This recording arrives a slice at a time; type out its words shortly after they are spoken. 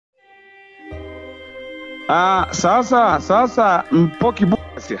Sasa mpoki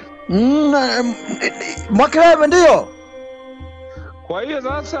basi. Mwakelebe ndio. Kwa hiyo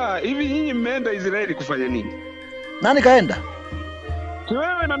sasa hivi nyinyi mmeenda Israeli kufanya nini? Nani kaenda?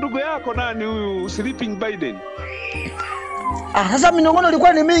 Wewe na ndugu yako nani huyu Sleeping Biden? Sasa minongono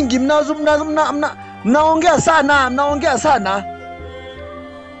ilikuwa ni mingi, mnaongea sana.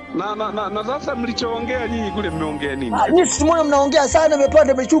 Na sasa mlichoongea nyinyi kule mmeongea nini? Nyinyi simuona mnaongea sana,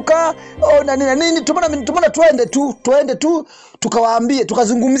 mmepanda mmeshuka, na nini tumeona tuende tu tukawaambie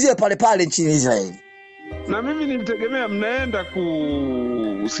tukazungumzie pale nchini Israeli. Na mimi nilitegemea mnaenda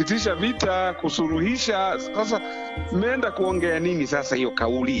kusitisha vita, kusuruhisha. Sasa mmeenda kuongea nini sasa hiyo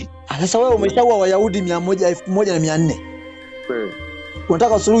kauli? Sasa wewe umeshaua Wayahudi 1400.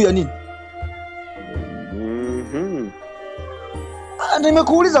 Unataka usuluhu ya nini?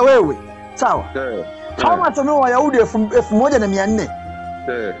 Nimekuuliza wewe. Sawa. Kama atameo Wayahudi 1400.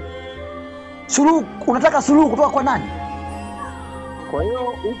 Suluhu, unataka suluhu kutoka kwa nani? Kwa hiyo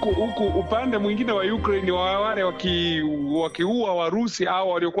huku upande mwingine wa Ukraine wale wakiua Warusi au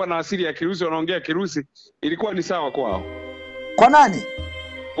waliokuwa na asili ya Kirusi wanaongea Kirusi ilikuwa ni sawa kwao. Kwa nani?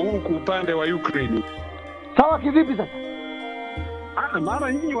 Huku upande wa Ukraine. Sawa kivipi sasa?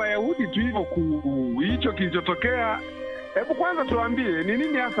 Maana nyinyi Wayahudi tu hivyo hicho kilichotokea. Hebu kwanza tuambie ni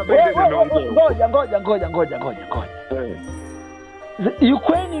nini hasa Biden anaongea. Ngoja.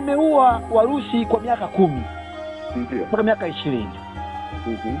 Ukraine imeua Warusi kwa miaka 10. Ndio. Kwa miaka 20.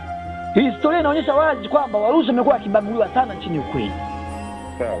 Historia inaonyesha wazi kwamba Warusi wamekuwa wakibaguliwa sana nchini Ukraine.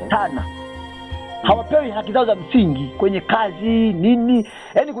 Sawa. Sana. Hawapewi haki zao za msingi kwenye kazi, nini,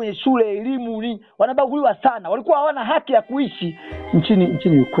 yaani kwenye shule, elimu, nini, wanabaguliwa sana. Walikuwa hawana haki ya kuishi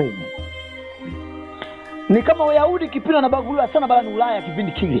nchini Ukraine. Ni kama Wayahudi kipindi wanabaguliwa sana barani Ulaya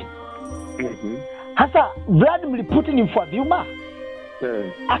kipindi kile. Hasa Vladimir Putin mfua vyuma.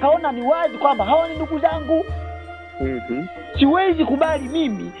 Akaona ni wazi kwamba hawa ni ndugu zangu. Siwezi kubali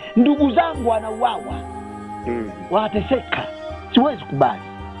mimi ndugu zangu wanauawa. Wanateseka. Siwezi kubali.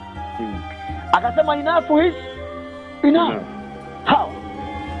 Akasema enough is enough. How?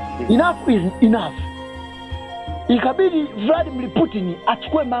 Enough is enough. Ikabidi Vladimir Putin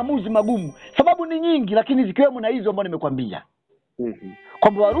achukue maamuzi magumu. Sababu ni nyingi lakini zikiwemo na hizo ambazo nimekwambia.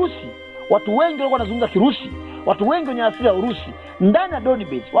 Kwamba Warusi, watu wengi walikuwa wanazungumza Kirusi, watu wengi wenye asili ya Urusi ndani ya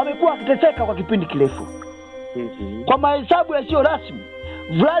Donbas wamekuwa wakiteseka kwa kipindi kirefu. Kwa mahesabu yasiyo rasmi,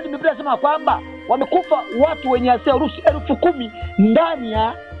 Vladimir Putin anasema kwamba wamekufa watu wenye asili ya Urusi 10,000 ndani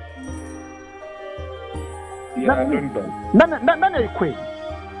ya ndani ya Ukraine.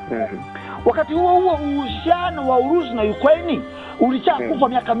 Wakati huo uhusiano wa Urusi na Ukraine ulishakufa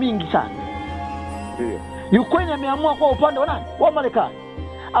miaka mingi sana. Ukraine ameamua kwa upande wa nani? Wa Marekani.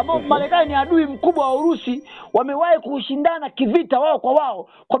 Ambao Marekani ni adui mkubwa wa Urusi, wamewahi kushindana kivita wao kwa wao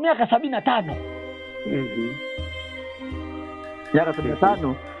kwa miaka 75. Miaka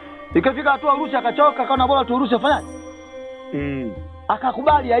 75. Ikafika hatua Urusi akachoka, akaona bora tu Urusi afanye.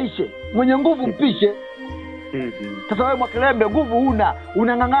 Akakubali aishe. Mwenye nguvu mpishe. Sasa wewe Mwakelembe nguvu huna,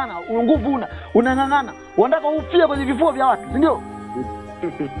 unangangana, nguvu huna, unangangana. Unataka ufie kwenye vifua vya watu, si ndio?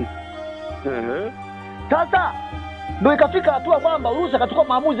 Sasa ndio ikafika hatua kwamba Urusi akachukua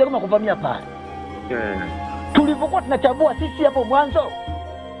maamuzi kama kuvamia pale. Tulipokuwa tunachambua sisi hapo mwanzo,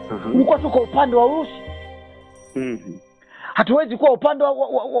 ulikuwa tuko upande wa Urusi. Hatuwezi kuwa upande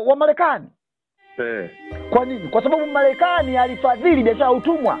wa Marekani. Kwa nini? Kwa sababu Marekani alifadhili biashara ya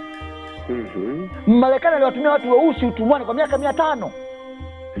utumwa. Marekani aliwatumia watu weusi utumwani kwa miaka 500.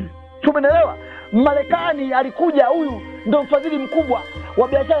 Tumeelewa? Marekani alikuja, huyu ndio mfadhili mkubwa wa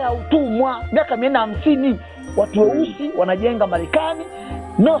biashara ya utumwa miaka 450. Watu weusi wanajenga Marekani,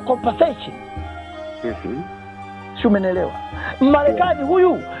 no compensation. Tumeelewa? Marekani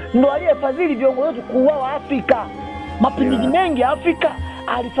huyu ndio aliyefadhili viongozi wetu kuuawa Afrika. Mapinduzi mengi Afrika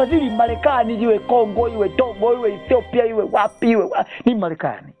alifadhili Marekani, iwe Kongo, iwe Togo, iwe Ethiopia, iwe wapi, ni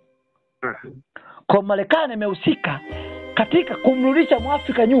Marekani. Kwa Marekani amehusika katika kumrudisha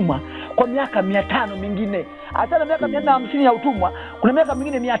Mwafrika nyuma kwa miaka 500 mingine. Hata miaka 450 ya utumwa, kuna miaka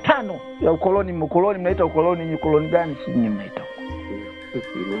mingine 500 ya ukoloni. Mnaita ukoloni gani si nyinyi mnaita?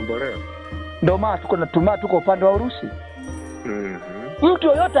 Ndio maana tuko upande wa Urusi. Mtu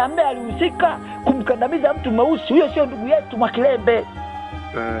yoyote ambaye alihusika kumkandamiza mtu mweusi, huyo sio ndugu yetu Mwakelembe.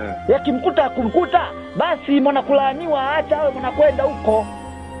 Yakimkuta kumkuta, basi mwana kulaaniwa, acha awe mwana kwenda huko.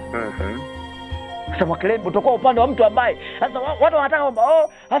 Sasa Mwakelembe utakuwa upande wa mtu ambaye sasa watu wanataka kwamba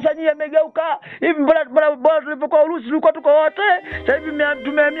sasa nyie mmegeuka hivi, mbona tulipokuwa Urusi tulikuwa tuko wote, sasa hivi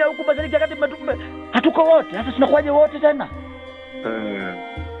tumehamia huko Mashariki ya Kati hatuko wote, sasa tunakuwaje wote tena?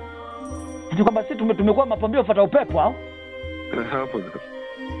 Ndio kwamba sisi tumekuwa mapambio fuata upepo au? Hapo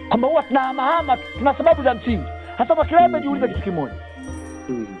kwamba huwa tunahamahama, tuna sababu za msingi. Hasa kwa Kilembe jiulize kitu kimoja.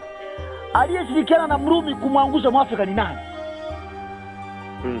 Aliyeshirikiana na Mrumi kumwangusha Mwafrika ni nani?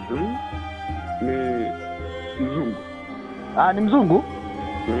 Ni mzungu. Ni mzungu?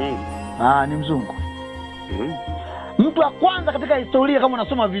 Ni mzungu. Mtu wa kwanza katika historia, kama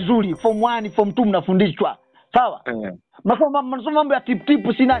unasoma vizuri form 1 form 2 mnafundishwa, sawa? Mnasoma mambo ya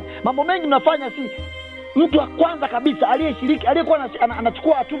tip si nani, mambo mengi mnafanya, si mtu wa kwanza kabisa aliyeshiriki, aliyekuwa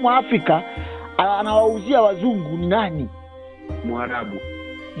anachukua watumwa Afrika anawauzia wazungu ni nani? Mwarabu.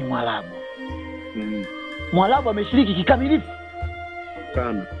 Ni Mwarabu. Mwarabu ameshiriki kikamilifu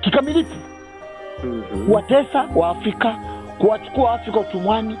sana, kikamilifu kuwatesa wa Afrika, kuwachukua Afrika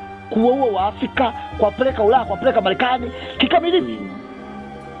utumwani, kuwaua wa Afrika, kuwapeleka Ulaya, kuwapeleka Marekani, kikamilifu.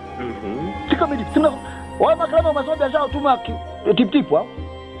 Kikamilifu. Wao makalama wamesoma biashara utumwa tip au?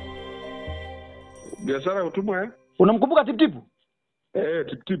 Biashara utumwa Unamkumbuka tip?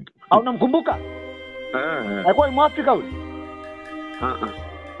 Tip. Au unamkumbuka? Alikuwa ni Mwafrika yule?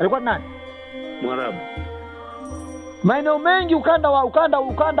 Alikuwa nani? Mwarabu. Maeneo mengi ukanda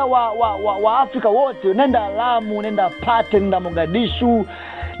wa Afrika wote, nenda Lamu, nenda Pate, nenda Mogadishu,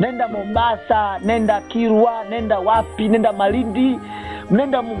 nenda Mombasa, nenda Kirwa, nenda wapi, nenda Malindi,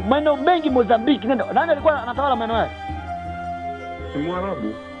 nenda maeneo mengi Mozambiki, nenda. Nani alikuwa anatawala maeneo yale?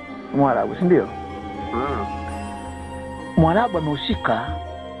 Mwarabu. Mwarabu, si ndio? Mwarabu amehusika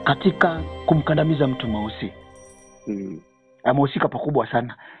katika kumkandamiza mtu mweusi. Amehusika pakubwa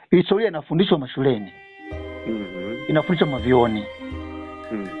sana. Historia inafundishwa mashuleni. Inafundishwa mavioni.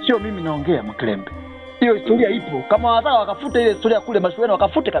 Sio mimi naongea Mkilembe. Hiyo historia ipo. Kama wanataka wakafute ile historia kule mashuleni,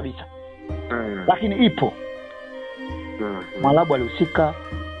 wakafute kabisa. Lakini ipo. Mwarabu alihusika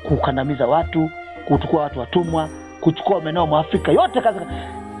kukandamiza watu, kuchukua watu watumwa, kuchukua maeneo mwa Afrika yote,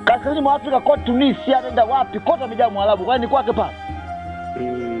 kaskazini mwa Afrika kote, Tunisia, nenda wapi, kote amejaa Mwarabu. Kwani ni kwake pale?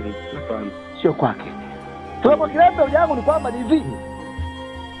 Hapana. Sio kwake. Kwa Kilembe hoja yangu ni kwamba ni hivi.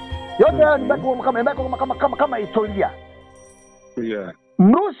 Yote hayo ni kama historia.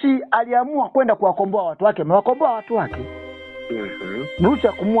 Mrusi aliamua kwenda kuwakomboa watu wake, amewakomboa watu wake. Mrusi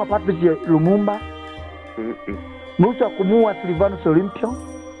akumua Patrice Lumumba. Mrusi akumua Sylvanus Olympio.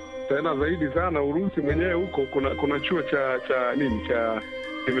 Tena zaidi sana Urusi mwenyewe huko kuna chuo cha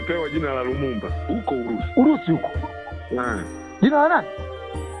kimepewa jina la Lumumba huko Urusi huko. Jina la nani?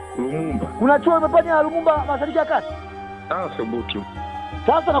 Lumumba. Kuna chuo kimepewa jina la Lumumba Mashariki ya Kati. Thubutu.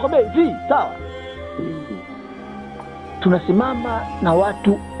 Sasa nakwambia hivi, sawa? Tunasimama na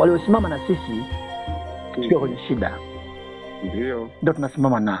watu waliosimama na sisi tukiwa kwenye shida. Ndio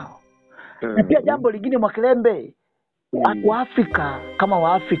tunasimama nao. Na pia jambo lingine Mwakilembe, wa Afrika kama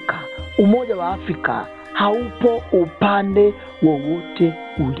wa Afrika, umoja wa Afrika haupo upande wowote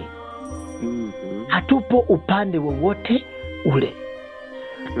ule. Hatupo upande wowote ule.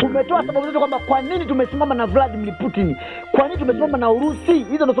 Tumetoa sababu zote kwamba kwa nini tumesimama na Vladimir Putin, kwa nini tumesimama na Urusi.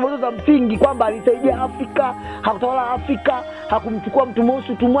 Hizo ndio sababu za msingi, kwamba alisaidia Afrika, hakutawala Afrika, hakumchukua mtu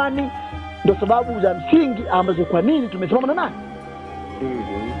mweusi utumwani. Ndio sababu za msingi ambazo kwa nini tumesimama na nani?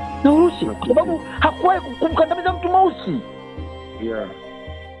 Na Urusi, kwa sababu hakuwahi kumkandamiza mtu mweusi.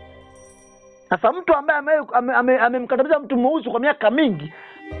 Sasa mtu ambaye amemkandamiza mtu mweusi kwa miaka mingi,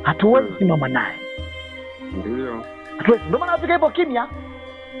 hatuwezi kusimama naye. Ndio maana Afrika ipo kimya.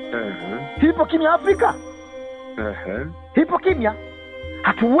 Ipo kimya Afrika. Ipo kimya.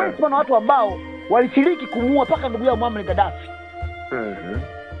 Hatuwezi kuwa na watu ambao walishiriki kumuua paka ndugu yao Muammar Gaddafi.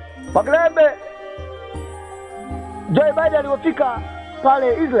 Mwakilembe, Joe Biden alipofika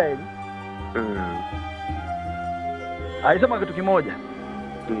pale Israel, alisema kitu kimoja.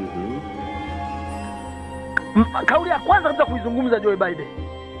 Kauli ya kwanza kabisa kuizungumza Joe Biden,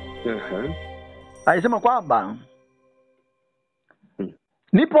 alisema kwamba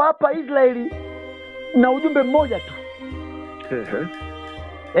nipo hapa Israeli na ujumbe mmoja tu.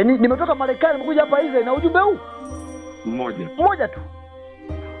 Nimetoka Marekani nimekuja hapa Israeli na ujumbe huu mmoja tu.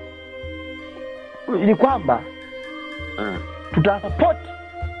 Ni kwamba tutasupport,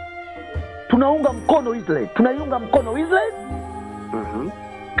 tunaunga mkono Israeli. Tunaiunga mkono Israeli.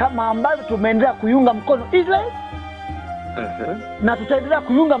 Kama ambavyo tumeendelea kuiunga mkono Israeli. Na tutaendelea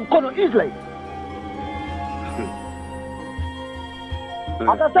kuiunga mkono Israeli.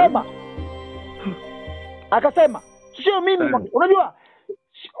 Akasema sio mimi. Unajua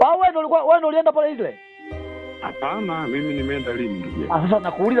wewe ndio ulienda pale Israeli? Hapana, mimi nimeenda lini ndugu? Sasa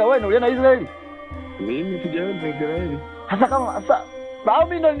nakuuliza, wewe ndio ulienda Israeli? Mimi sijaenda Israeli. Sasa au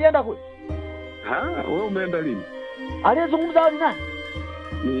mimi ndio nilienda kule? Wewe umeenda lini? Aliyezungumza ni nani?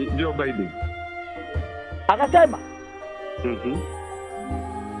 Ni Joe Biden. Akasema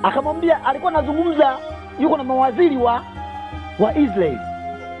akamwambia, alikuwa anazungumza, yuko na mawaziri wa Israeli.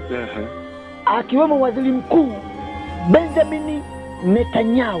 akiwemo waziri mkuu Benjamin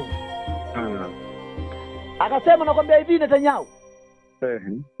Netanyahu. Akasema, nakwambia hivi Netanyahu,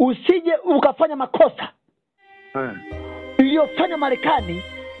 usije ukafanya makosa iliyofanya Marekani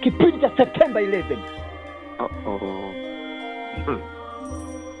kipindi cha September 11.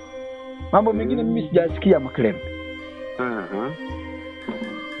 Mambo mengine mimi sijasikia Makilembe.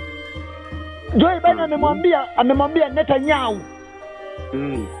 Joe Biden amemwambia Netanyahu.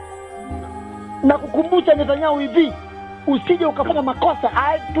 Na kukumbusha Netanyahu hivi, usije ukafanya makosa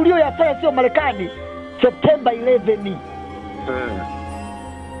tuliyoyafanya sio Marekani September 11.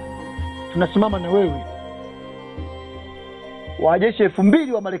 Tunasimama na wewe. Wajeshi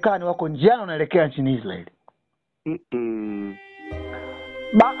 2000 wa Marekani wako njiani wanaelekea nchini Israeli.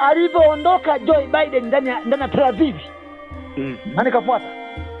 Alivyoondoka Joe Biden ndani ya Tel Aviv. Nani kafuata?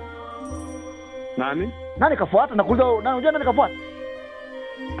 Nani kafuata? Nakuuliza, unajua nani kafuata?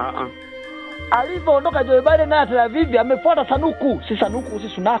 Alivyoondoka Joe Biden na Tel Aviv amefuata Sanuku, si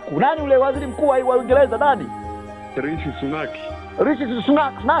Sunaku. Nani ule waziri mkuu wa Uingereza nani? Rishi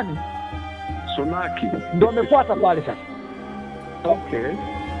Sunak nani? Sunaki. Ndio amefuata pale sasa. Okay.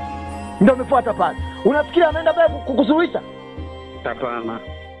 Ndio amefuata pale. Unafikiri anaenda pale kukusuluhisha? Hapana.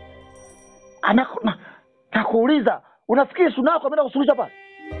 Nakuuliza, unafikiri Sunak ameenda kusuluhisha pale?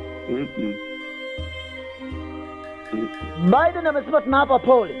 Biden amesema tunawapa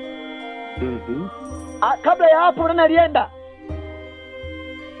pole. Kabla ya hapo nani alienda?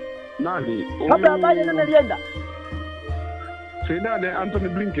 Nani? Kabla ya Biden nani alienda? Nani? Anthony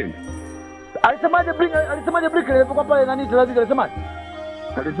Blinken. Alisemaje Blinken alipokuwa pale nani Tel Aviv alisemaje?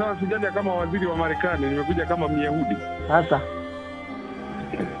 Alisema sijaja kama waziri wa Marekani, nimekuja kama Myahudi. Sasa.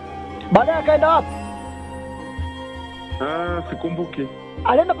 Baadaye akaenda wapi? Sikumbuki.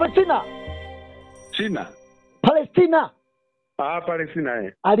 Alienda Palestina. Palestina.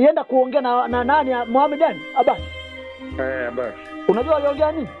 Palestina. Alienda kuongea na nani? Mohamed gani? Abbas. Abbas. Unajua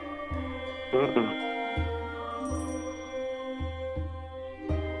aliongea nini?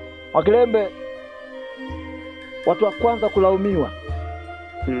 Makilembe, watu wa kwanza kulaumiwa.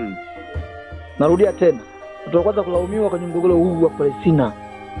 Narudia tena. Watu wa kwanza kulaumiwa kwenye mgogoro huu wa Palestina.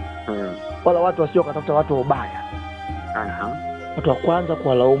 Wala watu wasio katafuta watu wabaya. Watu wa kwanza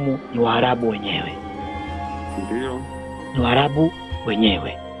kuwalaumu ni Waarabu wenyewe. Ndio. Ni Waarabu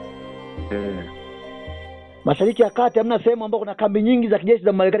wenyewe. Mashariki ya Kati hamna sehemu ambapo kuna kambi nyingi za kijeshi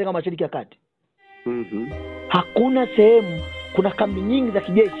za Marekani kama Mashariki ya Kati. Hakuna sehemu kuna kambi nyingi za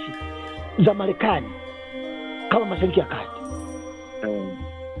kijeshi za Marekani kama Mashariki ya Kati.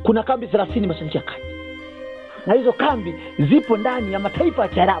 Kuna kambi 30 Mashariki ya Kati. Na hizo kambi zipo ndani ya mataifa ya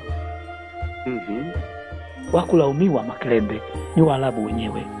Kiarabu. Wakulaumiwa Makilembe ni Waarabu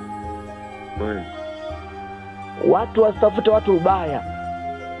wenyewe. Watu wasitafute watu ubaya.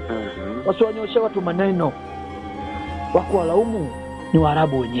 Wasiwanyoshe watu maneno. Wakuwalaumu ni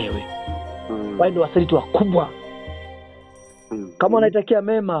Waarabu wenyewe. Wao ndio wasaliti wakubwa. Kama wanaitakia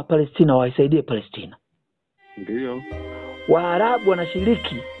mema Palestina, waisaidie Palestina. Ndio. Waarabu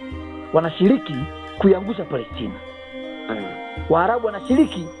wanashiriki kuiangusha Palestina. Waarabu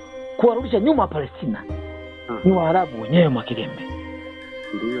wanashiriki kuwarudisha nyuma Palestina. Ni Waarabu wenyewe Makilembe.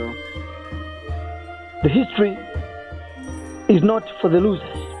 Ndio. The history is not for the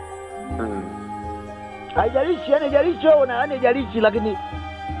losers. Haijalishi lakini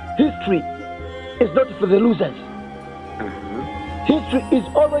history is not for the losers. History is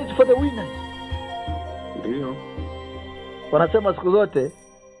always for the winners. Ndio. Wanasema siku zote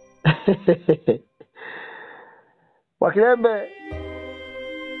Makilembe,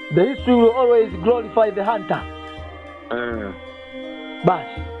 the history will always glorify the hunter.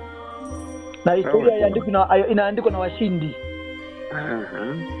 Basi. Na historia inaandikwa na washindi.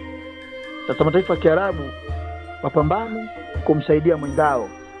 Sasa mataifa ya Kiarabu wapambane kumsaidia mwenzao.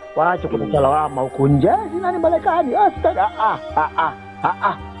 Waache kuleta lawama huko nje. Nani Marekani?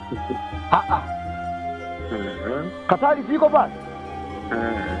 Katari siko pale.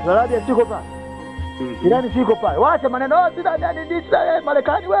 Arabia siko pale. Irani siko pale. Waache maneno ndani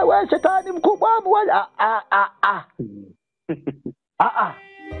Marekani wewe shetani mkubwa wewe.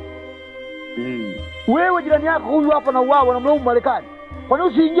 Wewe jirani yako huyu hapa na uwao wanamlaumu Marekani. Kwa nini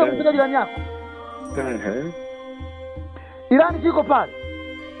usiingie kumtetea jirani yako? Irani siko pale.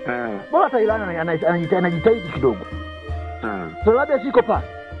 Bora hata Irani anajitahidi kidogo. Arabia siko pale.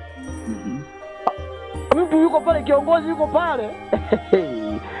 Mtu yuko pale, kiongozi yuko pale.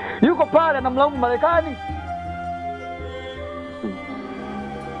 Yuko pale anamlaumu Marekani.